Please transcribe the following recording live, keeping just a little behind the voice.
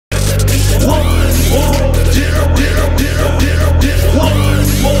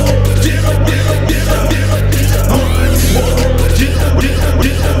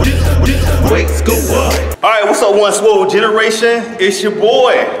Alright, what's up, One Swole Generation? It's your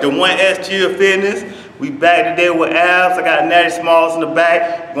boy, the 1SG of Fitness. We back today with abs. I got natty smalls in the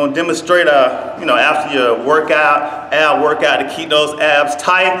back. We're gonna demonstrate after your workout, ab workout to keep those abs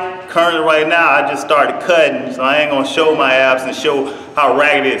tight. Currently right now, I just started cutting, so I ain't gonna show my abs and show how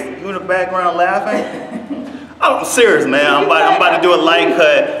ragged it is. You in the background laughing? I'm serious, man. I'm about to do a light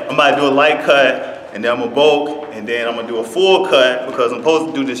cut. And then I'm gonna bulk, and then I'm gonna do a full cut because I'm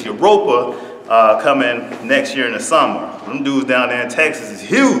supposed to do this Europa coming next year in the summer. Them dudes down there in Texas is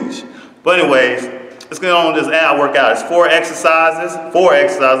huge. But anyways, let's get on with this ab workout. It's four exercises. No,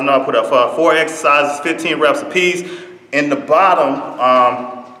 I put up 4 exercises, 15 reps apiece. In the bottom,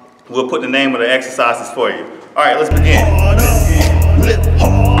 we'll put the name of the exercises for you. All right, let's begin. Lift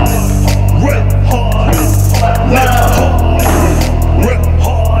hard, rip hard, lift hard, rip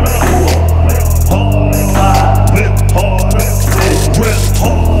hard, lift hard, lift hard, rip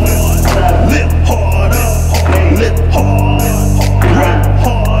hard, lift hard, lift hard, rip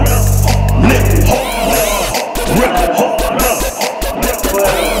hard, lift hard, rip hard.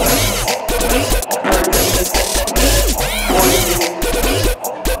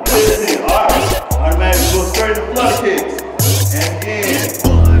 Alright, man, go straight to flutter kicks. And again.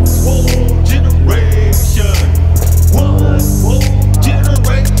 One swole generation. One swole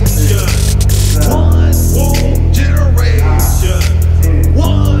generation. One swole generation.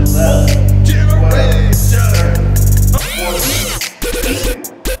 One swole generation.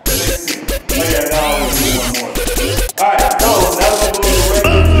 Alright, so now we're going to go right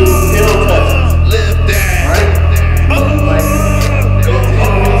into heel touches. Lift that. Alright?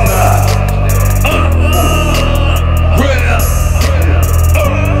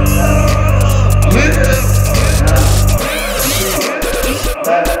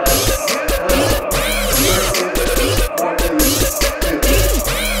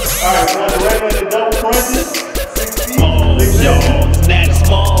 Alright, so the regular and the double crunches. 60. Natty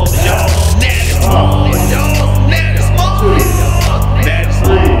small, y'all. Natty small, y'all. Natty small, y'all. Natty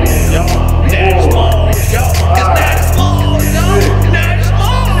small, y'all. Natty small, y'all. It's natty small, y'all. Natty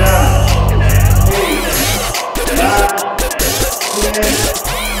small, y'all. 8, 9, 10,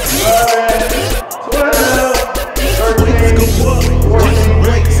 11, 12, 13,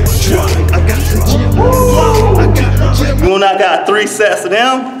 14, I got the gym. You and I got 3 sets of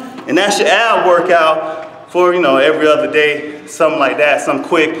them, and that's your ab workout for, every other day, something like that, something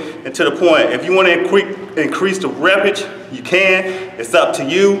quick and to the point. If you want to increase the reppage, you can. It's up to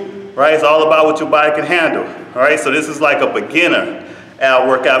you, right? It's all about what your body can handle, all right? So this is like a beginner ab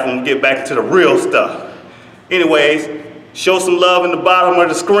workout when we get back into the real stuff. Anyways, show some love in the bottom of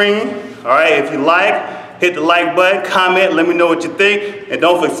the screen, all right? If you like, hit the like button, comment, let me know what you think, and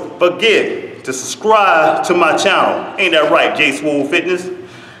don't forget to subscribe to my channel. Ain't that right, J Swole Fitness?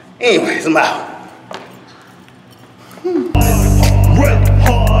 Anyways, I'm out.